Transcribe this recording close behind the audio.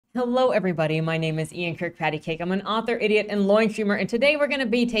Hello, everybody. My name is Ian Kirkpatrick. I'm an author, idiot, and loin streamer, and today we're going to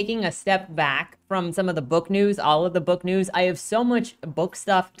be taking a step back from some of the book news, all of the book news. I have so much book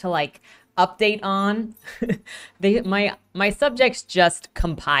stuff to update on. My subjects just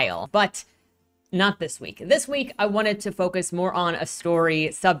compile, but not this week. This week, I wanted to focus more on a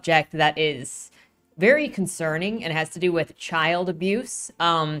story subject that is very concerning and has to do with child abuse.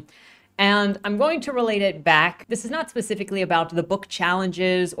 And I'm going to relate it back. This is not specifically about the book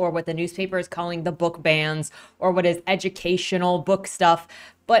challenges or what the newspaper is calling the book bans or what is educational book stuff,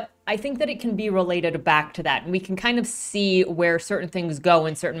 but I think that it can be related back to that. And we can kind of see where certain things go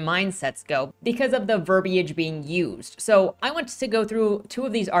and certain mindsets go because of the verbiage being used. So I want to go through two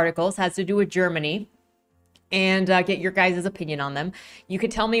of these articles, has to do with Germany, and get your guys' opinion on them. You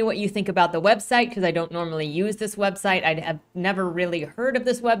could tell me what you think about the website, because I don't normally use this website. I have never really heard of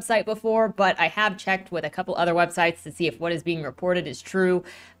this website before, but I have checked with a couple other websites to see if what is being reported is true.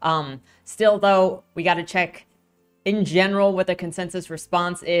 Still, though, we got to check in general what the consensus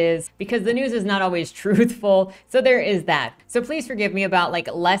response is, because the news is not always truthful. So there is that. So please forgive me about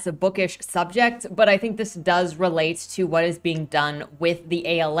less bookish subject, but I think this does relate to what is being done with the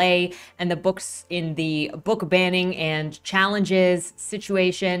ALA and the books in the book banning and challenges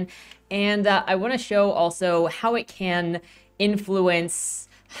situation. And I want to show also how it can influence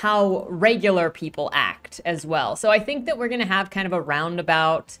how regular people act as well. So I think that we're going to have kind of a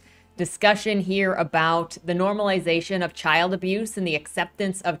roundabout discussion here about the normalization of child abuse and the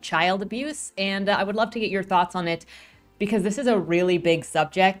acceptance of child abuse. And I would love to get your thoughts on it, because this is a really big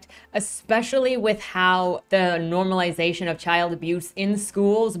subject, especially with how the normalization of child abuse in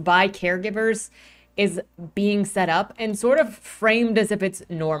schools by caregivers is being set up and sort of framed as if it's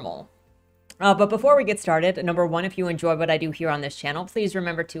normal. But before we get started, number one, if you enjoy what I do here on this channel, please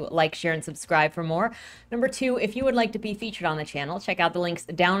remember to like, share, and subscribe for more. Number two, if you would like to be featured on the channel, check out the links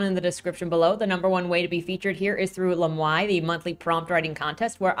down in the description below. The number one way to be featured here is through Lamoille, the monthly prompt writing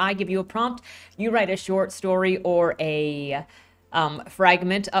contest, where I give you a prompt. You write a short story or a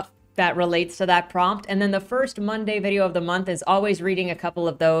fragment of that relates to that prompt. And then the first Monday video of the month is always reading a couple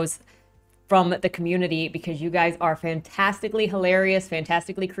of those from the community, because you guys are fantastically hilarious,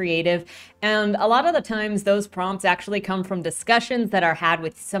 fantastically creative. And a lot of the times those prompts actually come from discussions that are had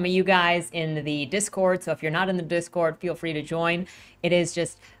with some of you guys in the Discord. So if you're not in the Discord, feel free to join. It is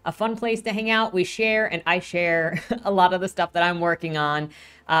just a fun place to hang out. We share, and I share a lot of the stuff that I'm working on,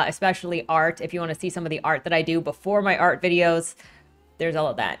 especially art. If you want to see some of the art that I do before my art videos, there's all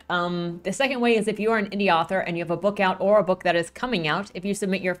of that. The second way is if you are an indie author and you have a book out or a book that is coming out, if you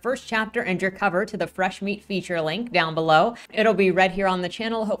submit your first chapter and your cover to the Fresh Meat feature link down below, it'll be read here on the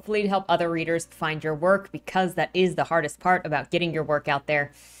channel, hopefully to help other readers find your work, because that is the hardest part about getting your work out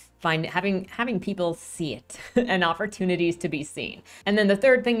there. Having people see it and opportunities to be seen. And then the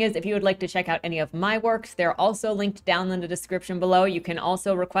third thing is, if you would like to check out any of my works, they're also linked down in the description below. You can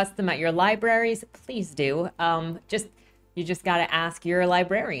also request them at your libraries. Please do. You just got to ask your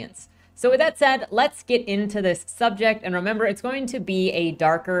librarians. So with that said, let's get into this subject. And remember, it's going to be a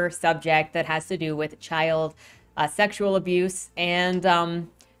darker subject that has to do with child sexual abuse and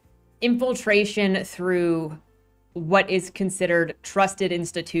infiltration through what is considered trusted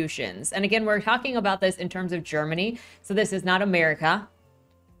institutions. And again, we're talking about this in terms of Germany. So this is not America.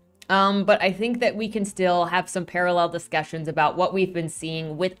 But I think that we can still have some parallel discussions about what we've been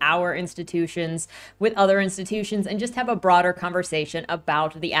seeing with our institutions, with other institutions, and just have a broader conversation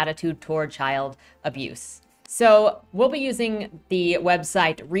about the attitude toward child abuse. So we'll be using the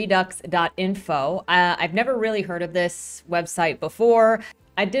website redux.info. I've never really heard of this website before.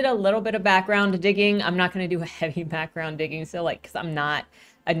 I did a little bit of background digging. I'm not going to do a heavy background digging, so because I'm not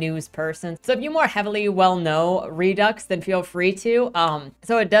a news person. So if you more heavily know Redux, then feel free to.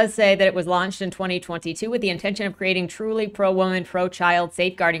 So it does say that it was launched in 2022 with the intention of creating truly pro-woman, pro-child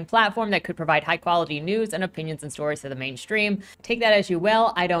safeguarding platform that could provide high quality news and opinions and stories to the mainstream. Take that as you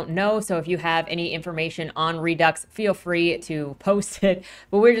will. I don't know. So if you have any information on Redux, feel free to post it.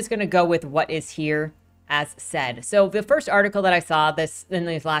 But we're just going to go with what is here as said. So the first article that I saw this in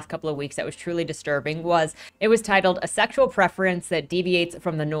these last couple of weeks that was truly disturbing was, it was titled "A Sexual Preference That Deviates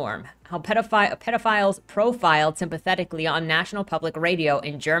from the Norm: How Pedophiles Profiled Sympathetically on National Public Radio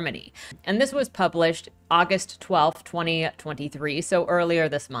in Germany." And this was published August 12th, 2023, so earlier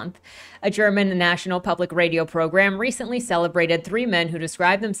this month. A German national public radio program recently celebrated three men who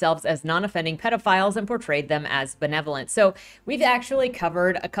described themselves as non-offending pedophiles and portrayed them as benevolent. So we've actually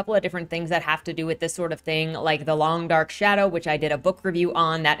covered a couple of different things that have to do with this sort of thing, like The Long Dark Shadow, which I did a book review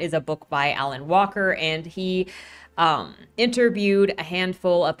on. That is a book by Alan Walker, and he interviewed a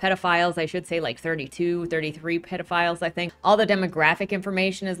handful of pedophiles, I should say like 32, 33 pedophiles, I think. All the demographic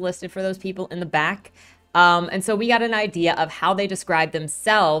information is listed for those people in the back. And so we got an idea of how they describe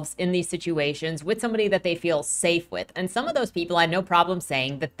themselves in these situations with somebody that they feel safe with. And some of those people had no problem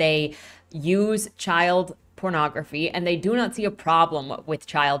saying that they use child pornography and they do not see a problem with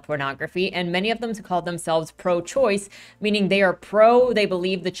child pornography. And many of them call themselves pro-choice, meaning they are they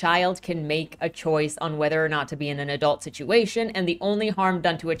believe the child can make a choice on whether or not to be in an adult situation. And the only harm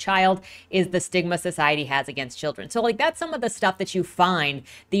done to a child is the stigma society has against children. So like that's some of the stuff that you find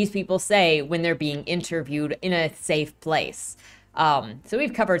these people say when they're being interviewed in a safe place. So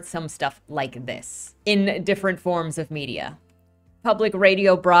we've covered some stuff like this in different forms of media. Public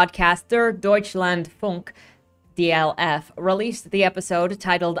radio broadcaster Deutschlandfunk DLF released the episode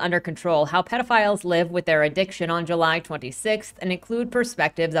titled Under Control, How Pedophiles Live with Their Addiction on July 26th, and include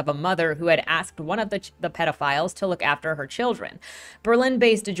perspectives of a mother who had asked one of the pedophiles to look after her children.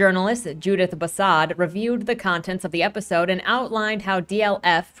 Berlin-based journalist Judith Bassad reviewed the contents of the episode and outlined how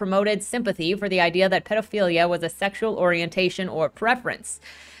DLF promoted sympathy for the idea that pedophilia was a sexual orientation or preference.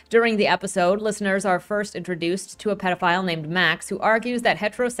 During the episode, listeners are first introduced to a pedophile named Max, who argues that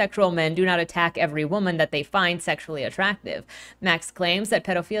heterosexual men do not attack every woman that they find sexually attractive. Max claims that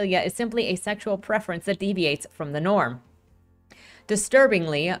pedophilia is simply a sexual preference that deviates from the norm.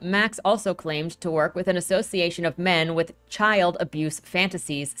 Disturbingly, Max also claimed to work with an association of men with child abuse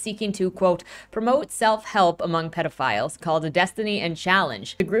fantasies seeking to, quote, promote self-help among pedophiles called Destiny and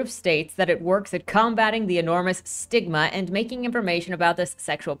Challenge. The group states that it works at combating the enormous stigma and making information about this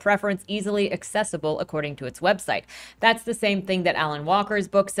sexual preference easily accessible according to its website. That's the same thing that Alan Walker's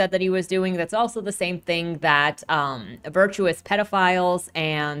book said that he was doing. That's also the same thing that Virtuous Pedophiles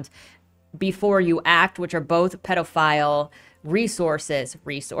and Before You Act, which are both pedophile resources.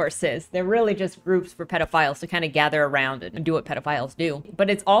 They're really just groups for pedophiles to kind of gather around and do what pedophiles do. But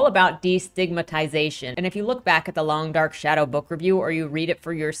it's all about destigmatization. And if you look back at the Long Dark Shadow book review or you read it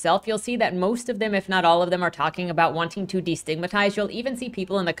for yourself, you'll see that most of them, if not all of them, are talking about wanting to destigmatize. You'll even see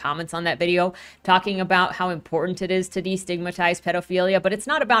people in the comments on that video talking about how important it is to destigmatize pedophilia, but it's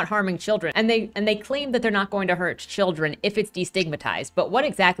not about harming children. And they claim that they're not going to hurt children if it's destigmatized. But what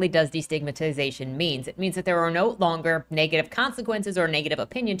exactly does destigmatization mean? It means that there are no longer negative consequences or negative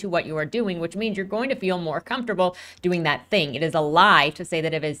opinion to what you are doing, which means you're going to feel more comfortable doing that thing. It is a lie to say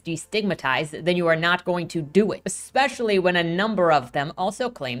that if it's destigmatized, then you are not going to do it, especially when a number of them also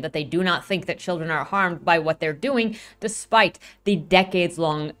claim that they do not think that children are harmed by what they're doing, despite the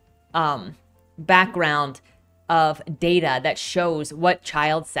decades-long background of data that shows what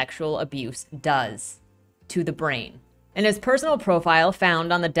child sexual abuse does to the brain. In his personal profile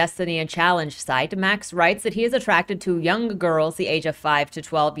found on the Destiny and Challenge site, Max writes that he is attracted to young girls the age of 5 to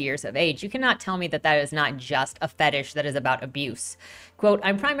 12 years of age. You cannot tell me that that is not just a fetish that is about abuse. Quote,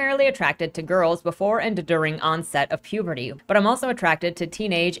 I'm primarily attracted to girls before and during onset of puberty, but I'm also attracted to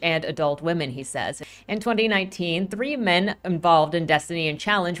teenage and adult women, he says. In 2019, 3 men involved in Destiny and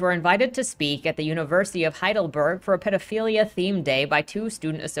Challenge were invited to speak at the University of Heidelberg for a pedophilia-themed day by 2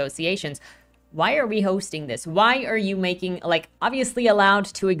 student associations. Why are we hosting this? Why are you making, like, obviously allowed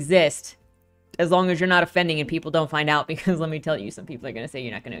to exist as long as you're not offending and people don't find out, because let me tell you, some people are going to say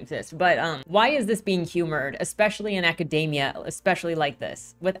you're not going to exist. But why is this being humored, especially in academia, especially like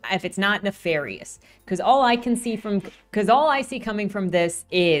this, if it's not nefarious? Because all I see coming from this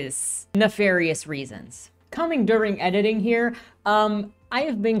is nefarious reasons. Coming during editing here, I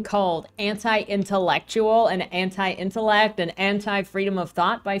have been called anti-intellectual and anti-intellect and anti-freedom of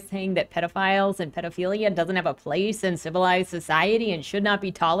thought by saying that pedophiles and pedophilia doesn't have a place in civilized society and should not be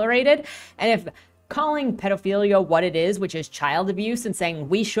tolerated. And if calling pedophilia what it is, which is child abuse, and saying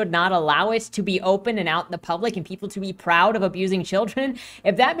we should not allow it to be open and out in the public and people to be proud of abusing children,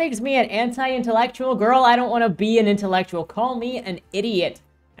 if that makes me an anti-intellectual, girl, I don't want to be an intellectual. Call me an idiot.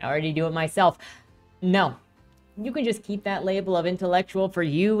 I already do it myself. No. You can just keep that label of intellectual for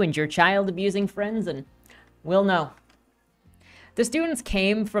you and your child abusing friends, and we'll know. The students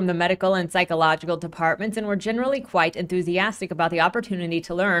came from the medical and psychological departments and were generally quite enthusiastic about the opportunity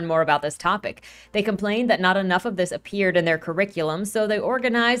to learn more about this topic. They complained that not enough of this appeared in their curriculum, so they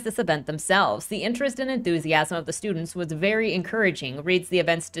organized this event themselves. The interest and enthusiasm of the students was very encouraging, reads the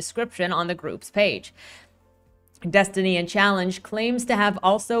event's description on the group's page. Destiny and Challenge claims to have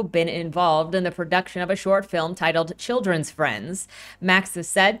also been involved in the production of a short film titled Children's Friends. Max is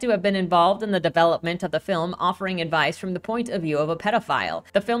said to have been involved in the development of the film, offering advice from the point of view of a pedophile.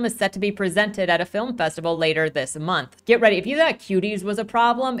 The film is set to be presented at a film festival later this month. Get ready. If you thought Cuties was a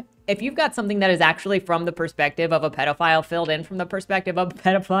problem, if you've got something that is actually from the perspective of a pedophile filled in from the perspective of a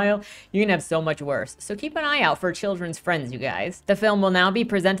pedophile, you can have so much worse. So keep an eye out for Children's Friends, you guys. The film will now be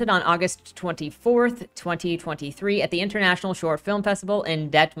presented on August 24th, 2023 at the International Short Film Festival in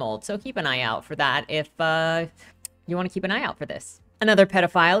Detmold. So keep an eye out for that if you want to keep an eye out for this. Another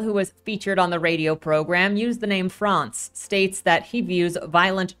pedophile who was featured on the radio program used the name Franz, states that he views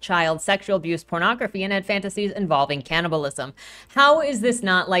violent child sexual abuse pornography and had fantasies involving cannibalism. How is this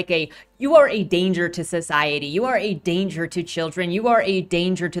not like you are a danger to society. You are a danger to children. You are a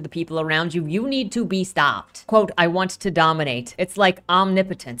danger to the people around you. You need to be stopped. Quote, I want to dominate. It's like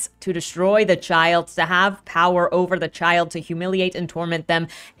omnipotence, to destroy the child, to have power over the child, to humiliate and torment them,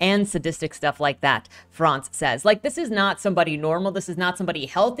 and sadistic stuff like that, Franz says. Like, this is not somebody normal. This is not somebody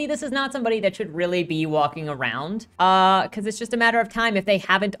healthy. This is not somebody that should really be walking around. Because it's just a matter of time if they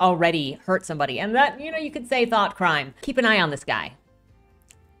haven't already hurt somebody. And that, you could say thought crime. Keep an eye on this guy.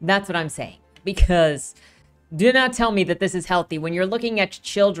 That's what I'm saying, because do not tell me that this is healthy when you're looking at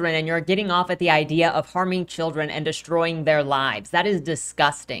children and you're getting off at the idea of harming children and destroying their lives. That is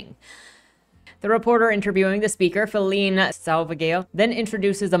disgusting. The reporter interviewing the speaker, Feline Salvaggio, then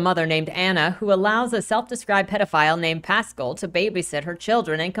introduces a mother named Anna who allows a self-described pedophile named Pascal to babysit her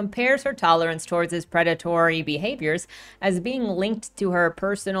children and compares her tolerance towards his predatory behaviors as being linked to her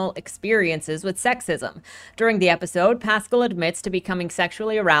personal experiences with sexism. During the episode, Pascal admits to becoming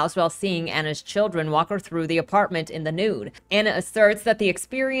sexually aroused while seeing Anna's children walk her through the apartment in the nude. Anna asserts that the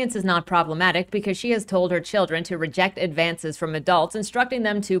experience is not problematic because she has told her children to reject advances from adults, instructing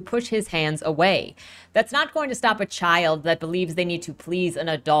them to push his hands away. That's not going to stop a child that believes they need to please an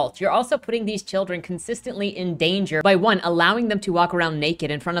adult. You're also putting these children consistently in danger by, one, allowing them to walk around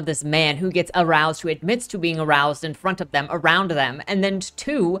naked in front of this man who gets aroused, who admits to being aroused in front of them, around them, and then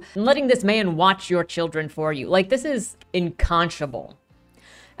two, letting this man watch your children for you. Like, this is unconscionable.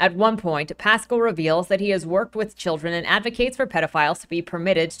 At one point, Pascal reveals that he has worked with children and advocates for pedophiles to be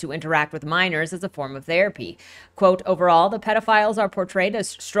permitted to interact with minors as a form of therapy. Quote, overall, the pedophiles are portrayed as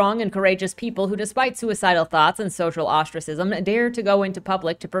strong and courageous people who, despite suicidal thoughts and social ostracism, dare to go into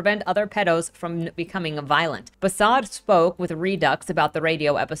public to prevent other pedos from becoming violent. Bassad spoke with Redux about the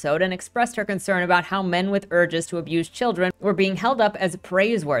radio episode and expressed her concern about how men with urges to abuse children were being held up as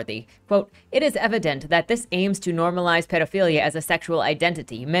praiseworthy. Quote, it is evident that this aims to normalize pedophilia as a sexual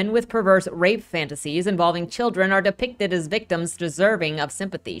identity. Men with perverse rape fantasies involving children are depicted as victims deserving of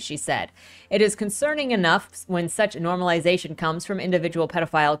sympathy, she said. It is concerning enough when such normalization comes from individual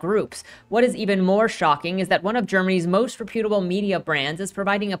pedophile groups. What is even more shocking is that one of Germany's most reputable media brands is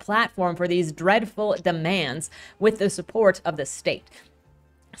providing a platform for these dreadful demands with the support of the state.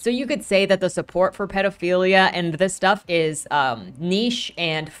 So you could say that the support for pedophilia and this stuff is niche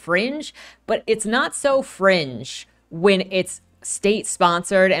and fringe, but it's not so fringe when it's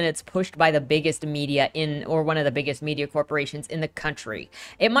state-sponsored and it's pushed by the biggest media or one of the biggest media corporations in the country.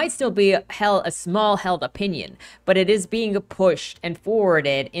 It might still be a small held opinion, but it is being pushed and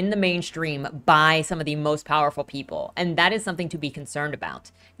forwarded in the mainstream by some of the most powerful people, and that is something to be concerned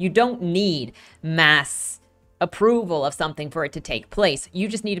about. You don't need mass approval of something for it to take place. You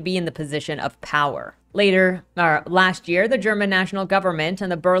just need to be in the position of power. Last year, the German national government and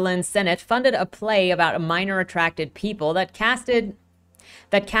the Berlin Senate funded a play about minor-attracted people that cast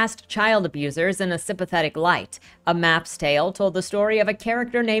child abusers in a sympathetic light. A Map's Tale told the story of a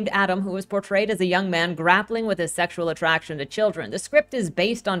character named Adam who was portrayed as a young man grappling with his sexual attraction to children. The script is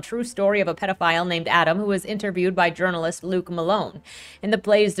based on true story of a pedophile named Adam who was interviewed by journalist Luke Malone. In the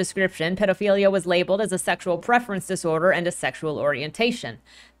play's description, pedophilia was labeled as a sexual preference disorder and a sexual orientation.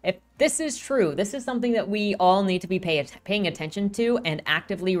 If this is true, this is something that we all need to be paying attention to and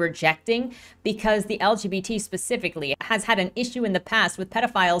actively rejecting, because the LGBT specifically has had an issue in the past with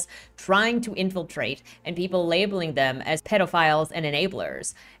pedophiles trying to infiltrate and people labeling them as pedophiles and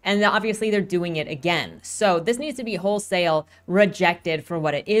enablers. And obviously they're doing it again. So this needs to be wholesale rejected for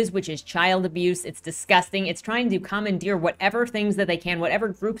what it is, which is child abuse. It's disgusting. It's trying to commandeer whatever things that they can, whatever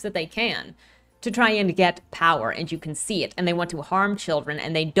groups that they can, to try and get power, and you can see it. And they want to harm children,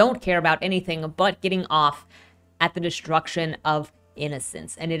 and they don't care about anything but getting off at the destruction of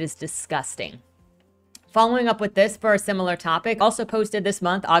innocence, and it is disgusting. Following up with this for a similar topic, also posted this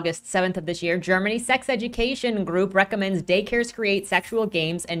month, August 7th of this year, Germany's sex education group recommends daycares create sexual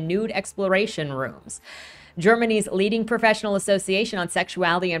games and nude exploration rooms. Germany's leading professional association on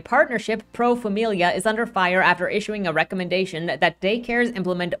sexuality and partnership, Pro Familia, is under fire after issuing a recommendation that daycares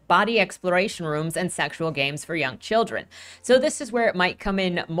implement body exploration rooms and sexual games for young children. So this is where it might come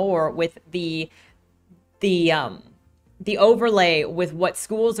in more with the the overlay with what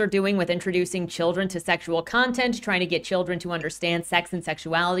schools are doing with introducing children to sexual content, trying to get children to understand sex and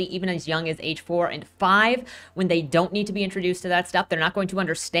sexuality even as young as age 4 and 5, when they don't need to be introduced to that stuff. They're not going to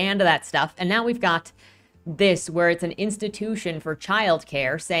understand that stuff. And now we've got this where it's an institution for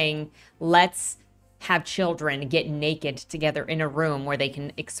childcare saying, let's have children get naked together in a room where they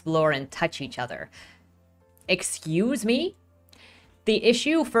can explore and touch each other. Excuse me? The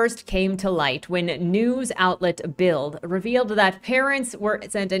issue first came to light when news outlet Bild revealed that parents were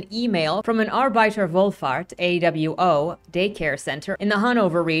sent an email from an Arbeiterwohlfahrt AWO daycare center in the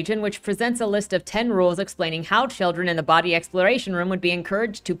Hanover region, which presents a list of 10 rules explaining how children in the body exploration room would be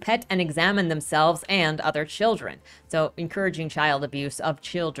encouraged to pet and examine themselves and other children. So encouraging child abuse of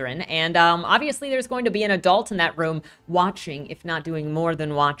children. And obviously there's going to be an adult in that room watching, if not doing more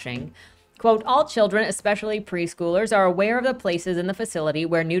than watching. Quote, all children, especially preschoolers, are aware of the places in the facility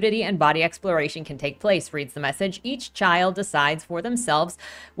where nudity and body exploration can take place, reads the message. Each child decides for themselves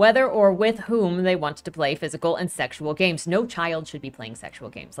whether or with whom they want to play physical and sexual games. No child should be playing sexual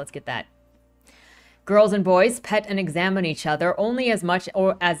games. Let's get that. Girls and boys pet and examine each other only as much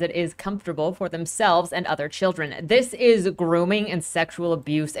or as it is comfortable for themselves and other children. This is grooming and sexual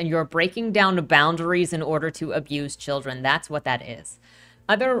abuse, and you're breaking down boundaries in order to abuse children. That's what that is.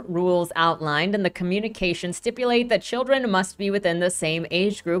 Other rules outlined in the communication stipulate that children must be within the same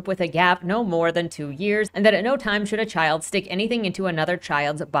age group with a gap no more than 2 years, and that at no time should a child stick anything into another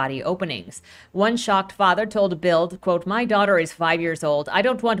child's body openings. One shocked father told Bild, quote, my daughter is 5 years old. I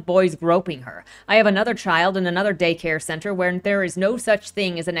don't want boys groping her. I have another child in another daycare center where there is no such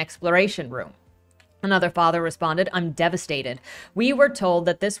thing as an exploration room. Another father responded, I'm devastated. We were told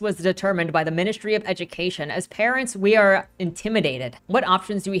that this was determined by the Ministry of Education. As parents, we are intimidated. What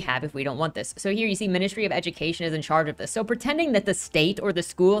options do we have if we don't want this? So here you see Ministry of Education is in charge of this. So pretending that the state or the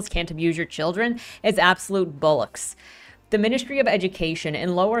schools can't abuse your children is absolute bullocks. The Ministry of Education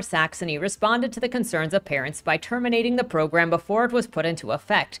in Lower Saxony responded to the concerns of parents by terminating the program before it was put into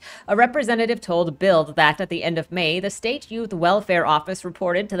effect. A representative told Bild that at the end of May, the State Youth Welfare Office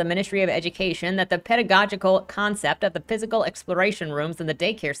reported to the Ministry of Education that the pedagogical concept of the physical exploration rooms in the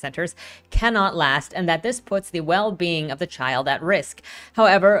daycare centers cannot last, and that this puts the well-being of the child at risk.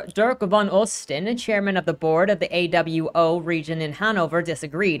 However, Dirk von Osten, chairman of the board of the AWO region in Hanover,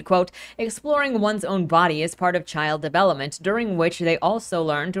 disagreed. Quote, exploring one's own body is part of child development, during which they also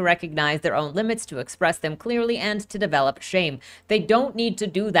learn to recognize their own limits, to express them clearly, and to develop shame. They don't need to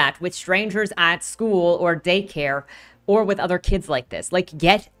do that with strangers at school or daycare or with other kids like this. Like,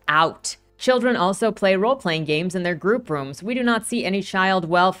 get out. Children also play role-playing games in their group rooms. We do not see any child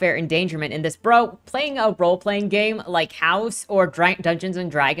welfare endangerment in this. Bro, playing a role-playing game like House or Dungeons and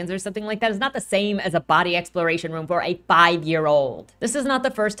Dragons or something like that is not the same as a body exploration room for a 5-year-old. This is not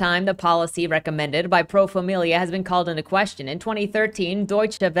the first time the policy recommended by Pro Familia has been called into question. In 2013,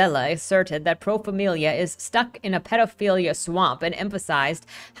 Deutsche Welle asserted that Pro Familia is stuck in a pedophilia swamp and emphasized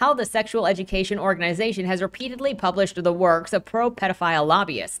how the sexual education organization has repeatedly published the works of pro-pedophile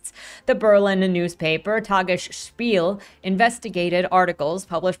lobbyists. The Berlin newspaper Tagesspiegel investigated articles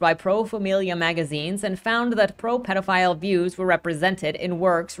published by Pro Familia magazines and found that pro-pedophile views were represented in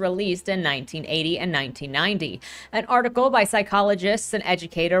works released in 1980 and 1990. An article by psychologist and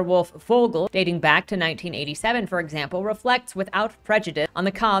educator Wolf Vogel, dating back to 1987, for example, reflects without prejudice on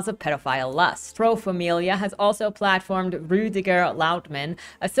the cause of pedophile lust. Pro Familia has also platformed Rüdiger Lautmann,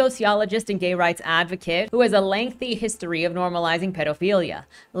 a sociologist and gay rights advocate who has a lengthy history of normalizing pedophilia.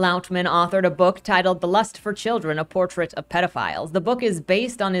 Lautmann authored a book titled The Lust for Children, A Portrait of Pedophiles. The book is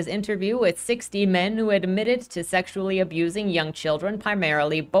based on his interview with 60 men who admitted to sexually abusing young children,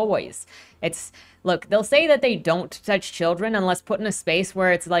 primarily boys. Look, they'll say that they don't touch children unless put in a space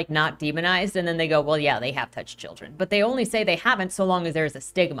where it's like not demonized, and then they go, well, yeah, they have touched children. But they only say they haven't so long as there's a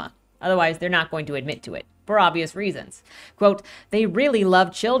stigma. Otherwise, they're not going to admit to it, for obvious reasons. Quote, they really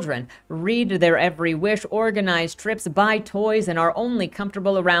love children, read their every wish, organize trips, buy toys, and are only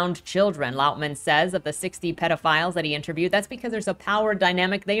comfortable around children, Lautmann says of the 60 pedophiles that he interviewed. That's because there's a power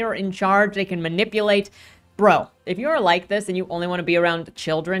dynamic. They are in charge. They can manipulate. Bro, if you're like this and you only want to be around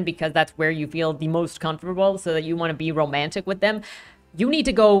children because that's where you feel the most comfortable, so that you want to be romantic with them, you need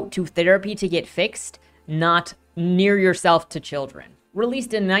to go to therapy to get fixed, not near yourself to children.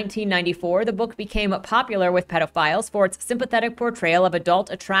 Released in 1994, the book became popular with pedophiles for its sympathetic portrayal of adult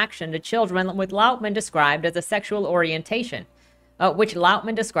attraction to children, with Lautmann described as a sexual orientation. which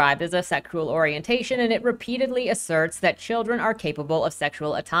Lautman described as a sexual orientation, and it repeatedly asserts that children are capable of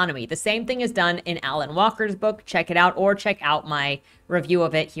sexual autonomy. The same thing is done in Alan Walker's book. Check it out, or check out my review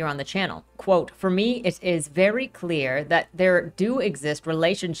of it here on the channel. Quote, "For me, it is very clear that there do exist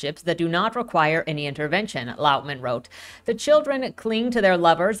relationships that do not require any intervention," Lautman wrote. "The children cling to their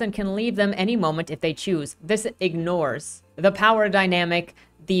lovers and can leave them any moment if they choose. This ignores the power dynamic,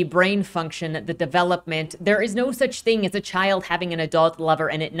 the brain function, the development. There is no such thing as a child having an adult lover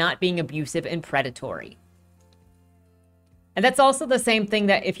and it not being abusive and predatory." And that's also the same thing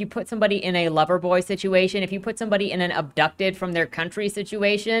that if you put somebody in a lover boy situation, if you put somebody in an abducted from their country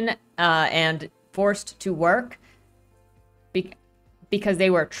situation and forced to work because they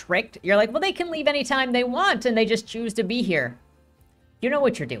were tricked, you're like, well, they can leave anytime they want and they just choose to be here. You know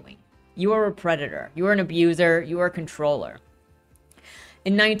what you're doing. You are a predator. You are an abuser. You are a controller.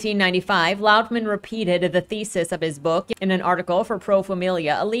 In 1995, Lautman repeated the thesis of his book in an article for Pro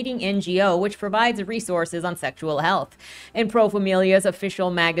Familia, a leading NGO which provides resources on sexual health. In Pro Familia's official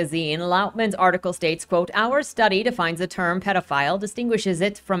magazine, Lautman's article states, quote, "Our study defines the term pedophile, distinguishes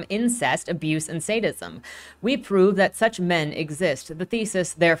it from incest, abuse, and sadism. We prove that such men exist. The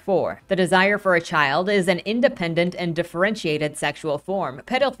thesis, therefore, the desire for a child is an independent and differentiated sexual form.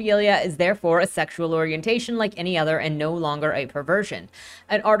 Pedophilia is therefore a sexual orientation like any other and no longer a perversion."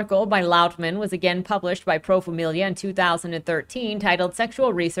 An article by Lautman was again published by Pro Familia in 2013 titled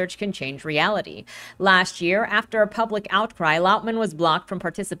 "Sexual Research Can Change Reality." Last year, after a public outcry, Lautman was blocked from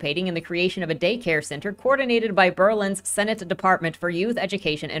participating in the creation of a daycare center coordinated by Berlin's Senate Department for Youth,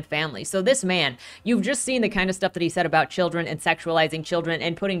 Education, and Family. So this man, you've just seen the kind of stuff that he said about children and sexualizing children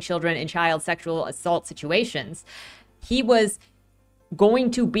and putting children in child sexual assault situations. He was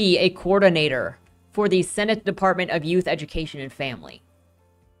going to be a coordinator for the Senate Department of Youth, Education, and Family.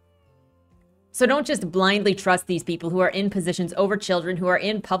 So don't just blindly trust these people who are in positions over children, who are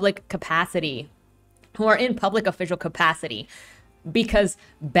in public capacity, who are in public official capacity, because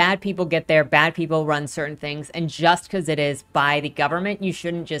bad people get there, bad people run certain things, and just because it is by the government, you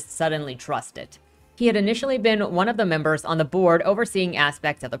shouldn't just suddenly trust it. He had initially been one of the members on the board overseeing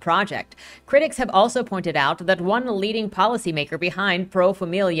aspects of the project. Critics have also pointed out that one leading policymaker behind Pro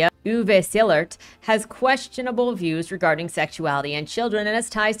Familia, Uwe Seelert, has questionable views regarding sexuality and children and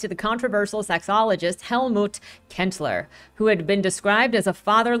has ties to the controversial sexologist Helmut Kentler, who had been described as a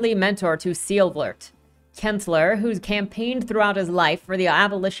fatherly mentor to Seelert. Kentler, who campaigned throughout his life for the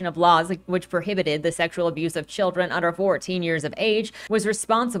abolition of laws which prohibited the sexual abuse of children under 14 years of age, was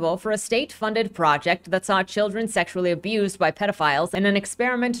responsible for a state-funded project that saw children sexually abused by pedophiles in an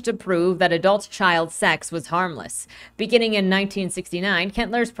experiment to prove that adult child sex was harmless. Beginning in 1969,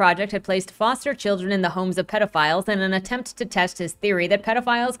 Kentler's project had placed foster children in the homes of pedophiles in an attempt to test his theory that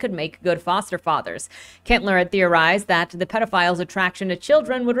pedophiles could make good foster fathers. Kentler had theorized that the pedophiles' attraction to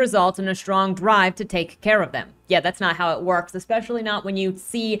children would result in a strong drive to take care of them. Yeah, that's not how it works, especially not when you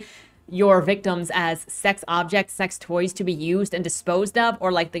see your victims as sex objects, sex toys to be used and disposed of,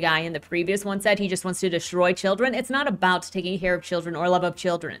 or like the guy in the previous one said, he just wants to destroy children. It's not about taking care of children or love of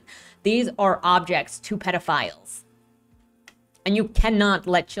children. These are objects to pedophiles. And you cannot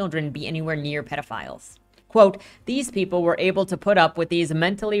let children be anywhere near pedophiles. Quote, "These people were able to put up with these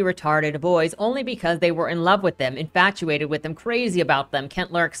mentally retarded boys only because they were in love with them, infatuated with them, crazy about them,"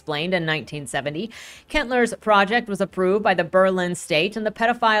 Kentler explained in 1970. Kentler's project was approved by the Berlin state, and the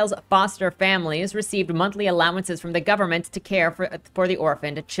pedophiles' foster families received monthly allowances from the government to care for the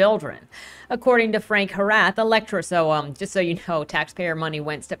orphaned children. According to Frank Herath, a lecturer, just so you know, taxpayer money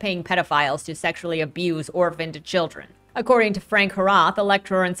went to paying pedophiles to sexually abuse orphaned children. According to Frank Herath, a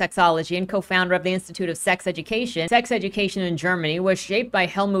lecturer in sexology and co-founder of the Institute of Sex Education in Germany was shaped by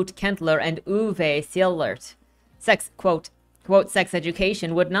Helmut Kentler and Uwe Seelert. Sex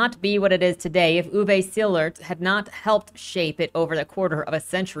education would not be what it is today if Uwe Seelert had not helped shape it over the quarter of a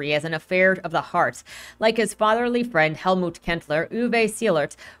century as an affair of the heart. Like his fatherly friend Helmut Kentler, Uwe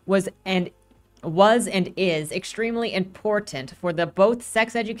Seelert was and is extremely important for both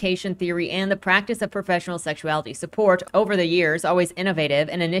sex education theory and the practice of professional sexuality support. Over the years, always innovative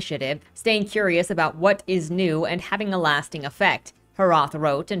and initiative, staying curious about what is new and having a lasting effect. Herath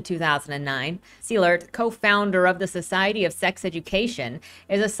wrote in 2009. Seelert, co-founder of the Society of Sex Education,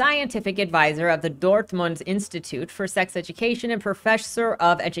 is a scientific advisor of the Dortmund Institute for Sex Education and professor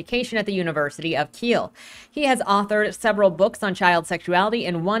of education at the University of Kiel. He has authored several books on child sexuality.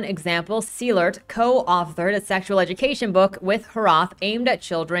 In one example, Seelert co-authored a sexual education book with Herath aimed at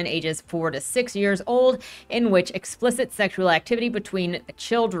children ages 4 to 6 years old, in which explicit sexual activity between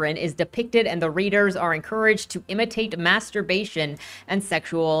children is depicted and the readers are encouraged to imitate masturbation and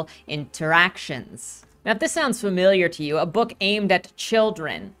sexual interactions. Now, if this sounds familiar to you, a book aimed at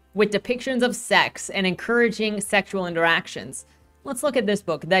children with depictions of sex and encouraging sexual interactions. Let's look at this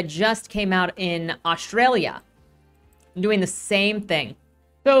book that just came out in Australia, doing the same thing.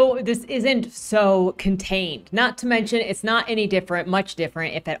 So this isn't so contained. Not to mention, it's not any different, much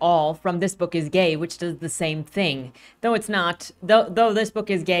different, if at all, from This Book is Gay, which does the same thing. Though it's not, though This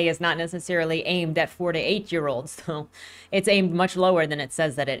Book is Gay is not necessarily aimed at 4 to 8-year-olds, so it's aimed much lower than it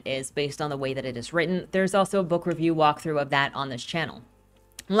says that it is, based on the way that it is written. There's also a book review walkthrough of that on this channel.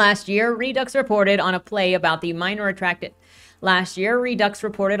 Last year, Redux reported on a play about minor attracted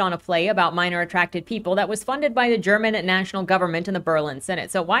people that was funded by the German national government and the Berlin Senate.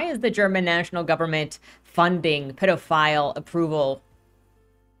 So why is the German national government funding pedophile approval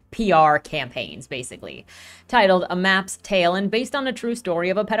PR campaigns, basically? Titled A Map's Tale, and based on a true story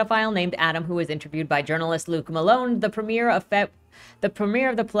of a pedophile named Adam, who was interviewed by journalist Luke Malone. The premiere of the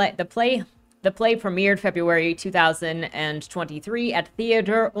play premiered February 2023 at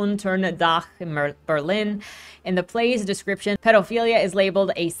Theater Unterm Dach in Berlin. In the play's description, pedophilia is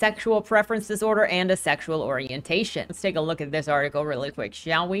labeled a sexual preference disorder and a sexual orientation. Let's take a look at this article really quick,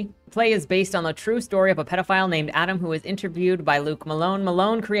 shall we? The play is based on the true story of a pedophile named Adam, who was interviewed by Luke Malone.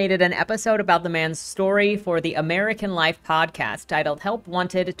 Malone created an episode about the man's story for the American Life podcast titled Help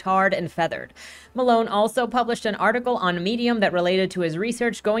Wanted, Tarred and Feathered. Malone also published an article on Medium that related to his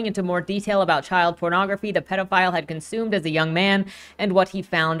research, going into more detail about child pornography the pedophile had consumed as a young man and what he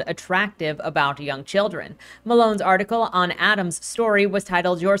found attractive about young children. Malone's article on Adam's story was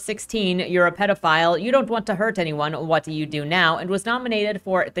titled You're 16, You're a Pedophile, You Don't Want to Hurt Anyone, What Do You Do Now? And was nominated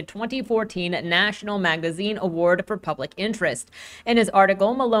for the 2014 National Magazine Award for Public Interest. In his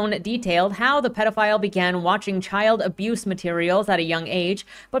article, Malone detailed how the pedophile began watching child abuse materials at a young age,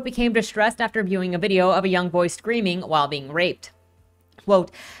 but became distressed after viewing a video of a young boy screaming while being raped.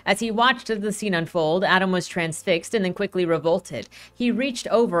 Quote, as he watched the scene unfold, Adam was transfixed and then quickly revolted. He reached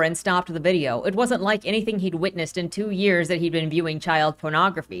over and stopped the video. It wasn't like anything he'd witnessed in 2 years that he'd been viewing child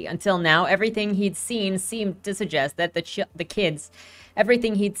pornography. Until now, everything he'd seen seemed to suggest that the kids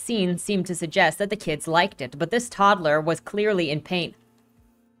liked it, but this toddler was clearly in pain.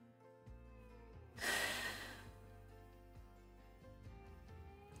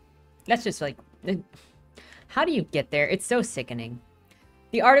 That's just like, how do you get there? It's so sickening.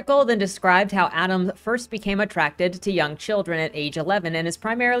 The article then described how Adam first became attracted to young children at age 11 and is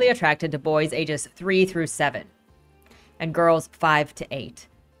primarily attracted to boys ages 3 through 7 and girls 5 to 8.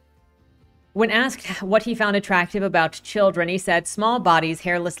 When asked what he found attractive about children, he said small bodies,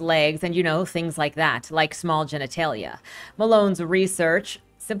 hairless legs, and things like that, like small genitalia. Malone's research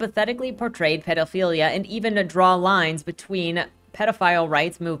sympathetically portrayed pedophilia and even draw lines between pedophile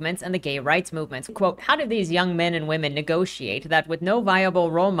rights movements and the gay rights movements. Quote, how do these young men and women negotiate that with no viable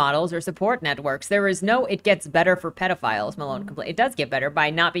role models or support networks? There is no it gets better for pedophiles, Malone complained. It does get better by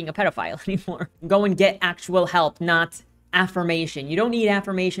not being a pedophile anymore. Go and get actual help, not affirmation. You don't need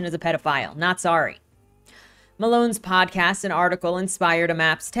affirmation as a pedophile. Not sorry. Malone's podcast and article inspired A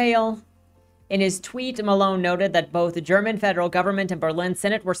Map's Tale. In his tweet, Malone noted that both the German federal government and Berlin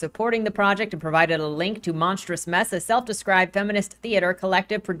Senate were supporting the project and provided a link to Monstrous Mess, a self-described feminist theater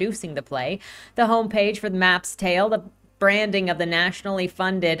collective producing the play. The homepage for The Map's Tale, the branding of the nationally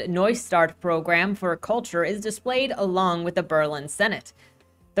funded Neustart program for culture, is displayed along with the Berlin Senate.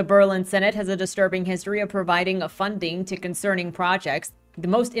 The Berlin Senate has a disturbing history of providing funding to concerning projects, the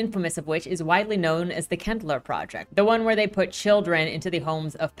most infamous of which is widely known as the Kindler Project, the one where they put children into the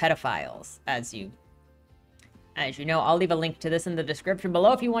homes of pedophiles. As you know, I'll leave a link to this in the description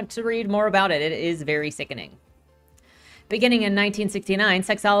below if you want to read more about it. It is very sickening. Beginning in 1969,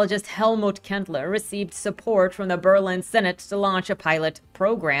 sexologist Helmut Kindler received support from the Berlin Senate to launch a pilot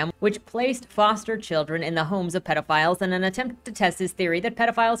program which placed foster children in the homes of pedophiles in an attempt to test his theory that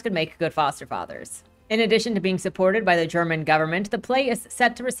pedophiles could make good foster fathers. In addition to being supported by the German government, the play is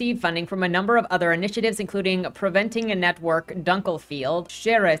set to receive funding from a number of other initiatives, including Preventing a Network Dunkelfeld,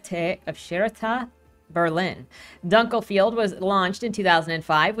 Charité Berlin. Dunkelfeld was launched in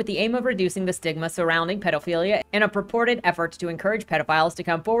 2005 with the aim of reducing the stigma surrounding pedophilia in a purported effort to encourage pedophiles to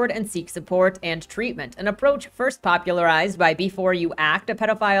come forward and seek support and treatment, an approach first popularized by Before You Act, a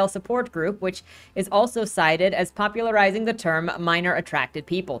pedophile support group, which is also cited as popularizing the term minor attracted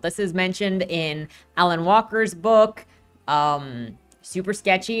people. This is mentioned in Alan Walker's book, super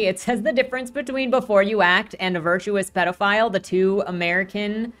sketchy. It says the difference between Before You Act and A Virtuous Pedophile, the two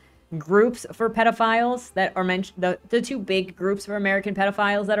American groups for pedophiles that are mentioned, the two big groups for American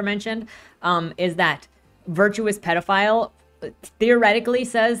pedophiles that are mentioned, is that Virtuous Pedophile theoretically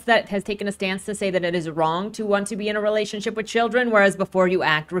says that has taken a stance to say that it is wrong to want to be in a relationship with children, whereas Before You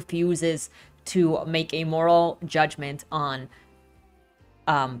Act refuses to make a moral judgment on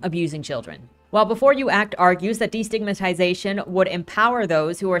abusing children. While Before You Act argues that destigmatization would empower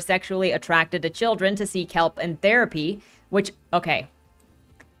those who are sexually attracted to children to seek help and therapy, which, okay,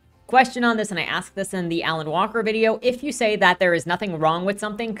 question on this, and I asked this in the Alan Walker video. If you say that there is nothing wrong with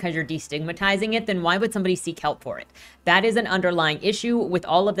something because you're destigmatizing it, then why would somebody seek help for it? That is an underlying issue with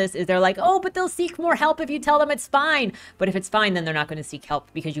all of this, is they're like, oh, but they'll seek more help if you tell them it's fine. But if it's fine, then they're not going to seek help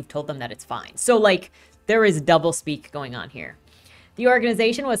because you've told them that it's fine. So, like, there is double speak going on here. The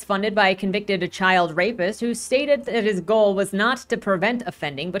organization was funded by a convicted child rapist who stated that his goal was not to prevent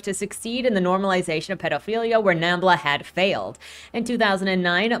offending, but to succeed in the normalization of pedophilia where NAMBLA had failed. In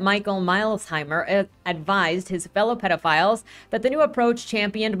 2009, Michael Milesheimer advised his fellow pedophiles that the new approach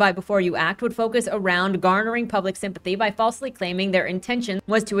championed by Before You Act would focus around garnering public sympathy by falsely claiming their intention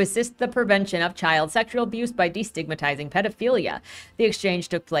was to assist the prevention of child sexual abuse by destigmatizing pedophilia. The exchange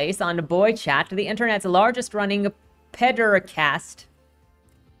took place on BoyChat, the internet's largest running pederast,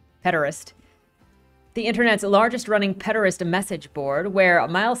 the internet's largest running pederast message board, where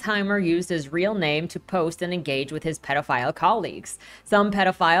Milesheimer used his real name to post and engage with his pedophile colleagues. Some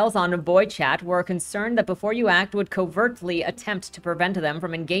pedophiles on BoyChat were concerned that Before You Act would covertly attempt to prevent them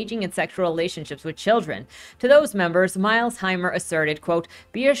from engaging in sexual relationships with children. To those members, Milesheimer asserted, quote,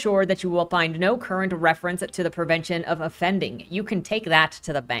 "Be assured that you will find no current reference to the prevention of offending. You can take that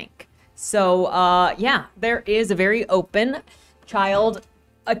to the bank." So, yeah, there is a very open child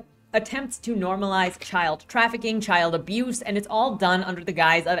attempts to normalize child trafficking, child abuse, and it's all done under the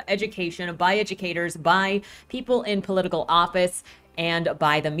guise of education, by educators, by people in political office, and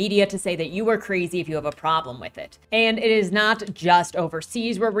by the media to say that you are crazy if you have a problem with it. And it is not just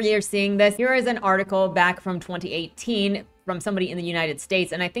overseas where we are seeing this. Here is an article back from 2018 from somebody in the United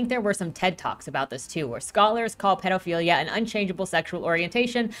States, and I think there were some TED Talks about this too, where scholars call pedophilia an unchangeable sexual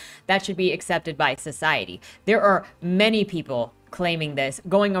orientation that should be accepted by society. There are many people claiming this,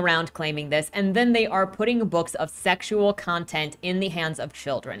 going around claiming this, and then they are putting books of sexual content in the hands of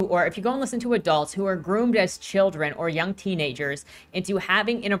children. Or if you go and listen to adults who are groomed as children or young teenagers into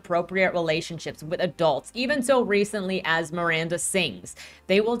having inappropriate relationships with adults, even so recently as Miranda Sings,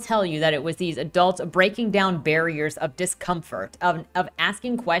 they will tell you that it was these adults breaking down barriers of discomfort, of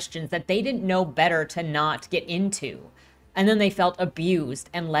asking questions that they didn't know better to not get into. And then they felt abused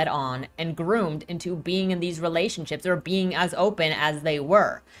and led on and groomed into being in these relationships or being as open as they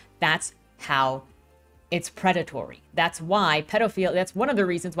were. That's how it's predatory. That's why pedophilia, that's one of the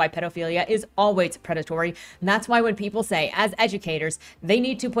reasons why pedophilia is always predatory. And that's why when people say, as educators, they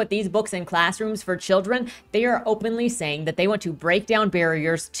need to put these books in classrooms for children, they are openly saying that they want to break down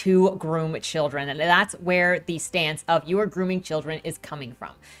barriers to groom children. And that's where the stance of you are grooming children is coming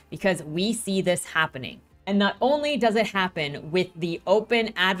from, because we see this happening. And not only does it happen with the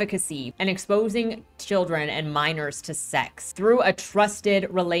open advocacy and exposing children and minors to sex through a trusted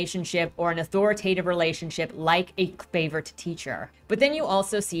relationship or an authoritative relationship like a favorite teacher, but then you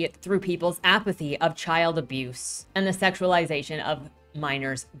also see it through people's apathy of child abuse and the sexualization of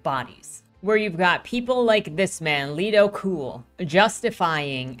minors' bodies, where you've got people like this man, Lido Cool,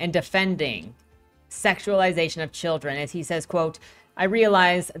 justifying and defending sexualization of children as he says, quote, "I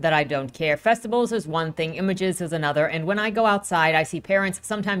realize that I don't care. Festivals is one thing, images is another, and when I go outside, I see parents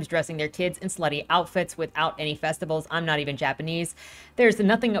sometimes dressing their kids in slutty outfits without any festivals. I'm not even Japanese. There's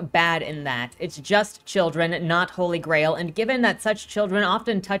nothing bad in that. It's just children, not Holy Grail, and given that such children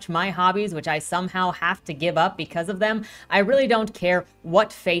often touch my hobbies, which I somehow have to give up because of them, I really don't care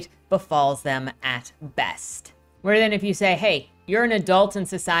what fate befalls them at best." Where then if you say, hey, you're an adult in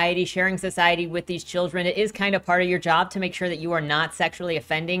society, sharing society with these children, it is kind of part of your job to make sure that you are not sexually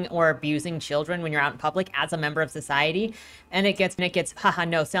offending or abusing children when you're out in public as a member of society. And it gets, haha,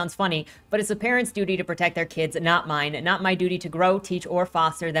 no, sounds funny, but it's a parent's duty to protect their kids, not mine. Not my duty to grow, teach, or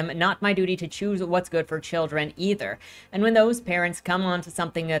foster them. Not my duty to choose what's good for children either. And when those parents come onto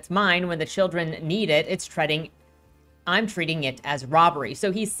something that's mine, when the children need it, I'm treating it as robbery.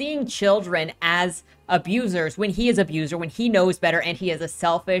 So he's seeing children as abusers when he is an abuser, when he knows better, and he is a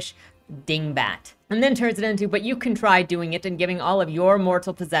selfish dingbat. And then turns it into, but you can try doing it and giving all of your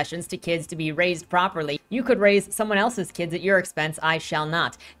mortal possessions to kids to be raised properly. You could raise someone else's kids at your expense. I shall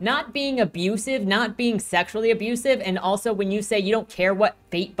not. Not being abusive, not being sexually abusive, and also when you say you don't care what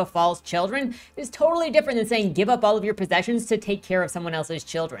fate befalls children, is totally different than saying give up all of your possessions to take care of someone else's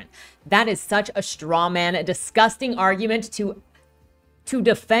children. That is such a straw man, a disgusting argument to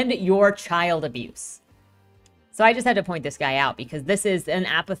defend your child abuse. So I just had to point this guy out because this is an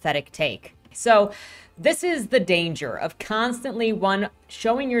apathetic take. So this is the danger of constantly, one,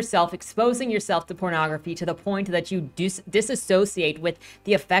 showing yourself, exposing yourself to pornography to the point that you disassociate with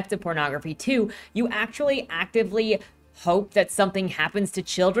the effect of pornography. Two, you actually actively hope that something happens to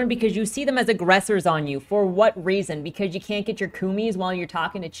children because you see them as aggressors on you. For what reason? Because you can't get your coomies while you're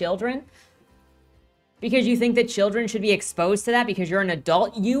talking to children? Because you think that children should be exposed to that because you're an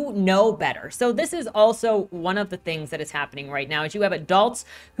adult? You know better. So this is also one of the things that is happening right now is you have adults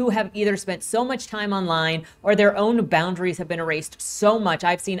who have either spent so much time online or their own boundaries have been erased so much.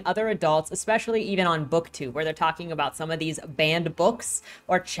 I've seen other adults, especially even on BookTube, where they're talking about some of these banned books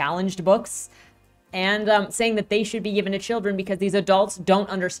or challenged books, and saying that they should be given to children because these adults don't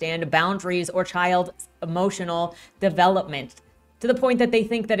understand boundaries or child emotional development to the point that they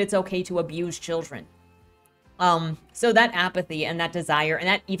think that it's okay to abuse children. So that apathy and that desire and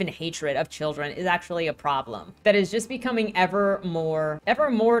that even hatred of children is actually a problem that is just becoming ever more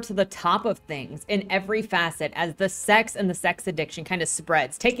to the top of things in every facet as the sex and the sex addiction kind of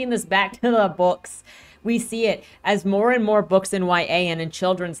spreads. Taking this back to the books, we see it as more and more books in YA and in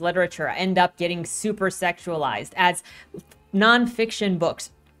children's literature end up getting super sexualized, as nonfiction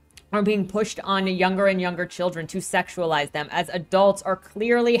books are being pushed on younger and younger children to sexualize them, as adults are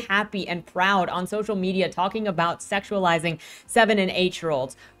clearly happy and proud on social media talking about sexualizing 7 and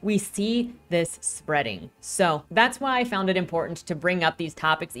 8-year-olds. We see this spreading. So that's why I found it important to bring up these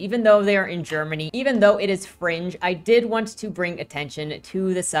topics, even though they're in Germany, even though it is fringe. I did want to bring attention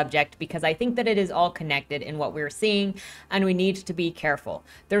to the subject because I think that it is all connected in what we're seeing, and we need to be careful.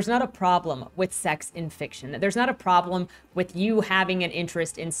 There's not a problem with sex in fiction. There's not a problem with you having an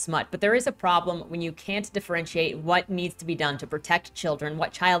interest in smut. But there is a problem when you can't differentiate what needs to be done to protect children,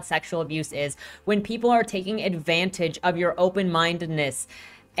 what child sexual abuse is, when people are taking advantage of your open-mindedness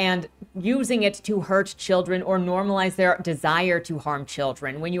and using it to hurt children or normalize their desire to harm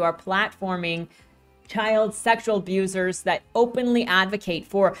children, when you are platforming child sexual abusers that openly advocate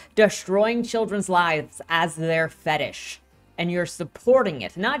for destroying children's lives as their fetish. And you're supporting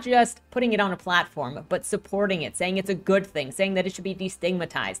it, not just putting it on a platform, but supporting it, saying it's a good thing, saying that it should be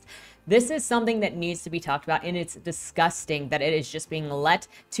destigmatized. This is something that needs to be talked about, and it's disgusting that it is just being let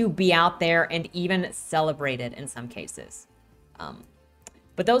to be out there and even celebrated in some cases.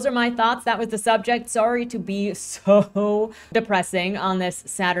 But those are my thoughts. That was the subject. Sorry to be so depressing on this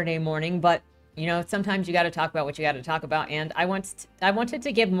Saturday morning, but you know, sometimes you got to talk about what you got to talk about. And I wanted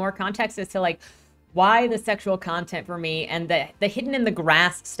to give more context as to like why the sexual content for me and the hidden in the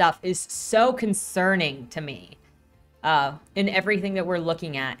grass stuff is so concerning to me in everything that we're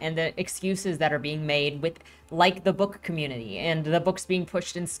looking at, and the excuses that are being made with like the book community and the books being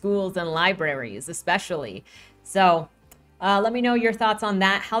pushed in schools and libraries especially. So let me know your thoughts on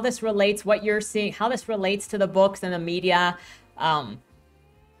that, how this relates, what you're seeing, how this relates to the books and the media,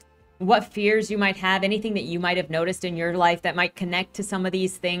 what fears you might have, anything that you might have noticed in your life that might connect to some of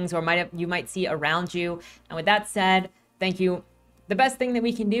these things or you might see around you. And with that said, thank you. The best thing that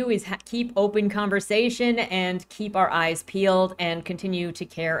we can do is keep open conversation and keep our eyes peeled and continue to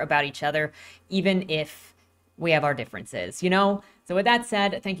care about each other, even if we have our differences, you know? So with that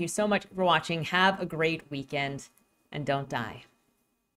said, thank you so much for watching. Have a great weekend and don't die.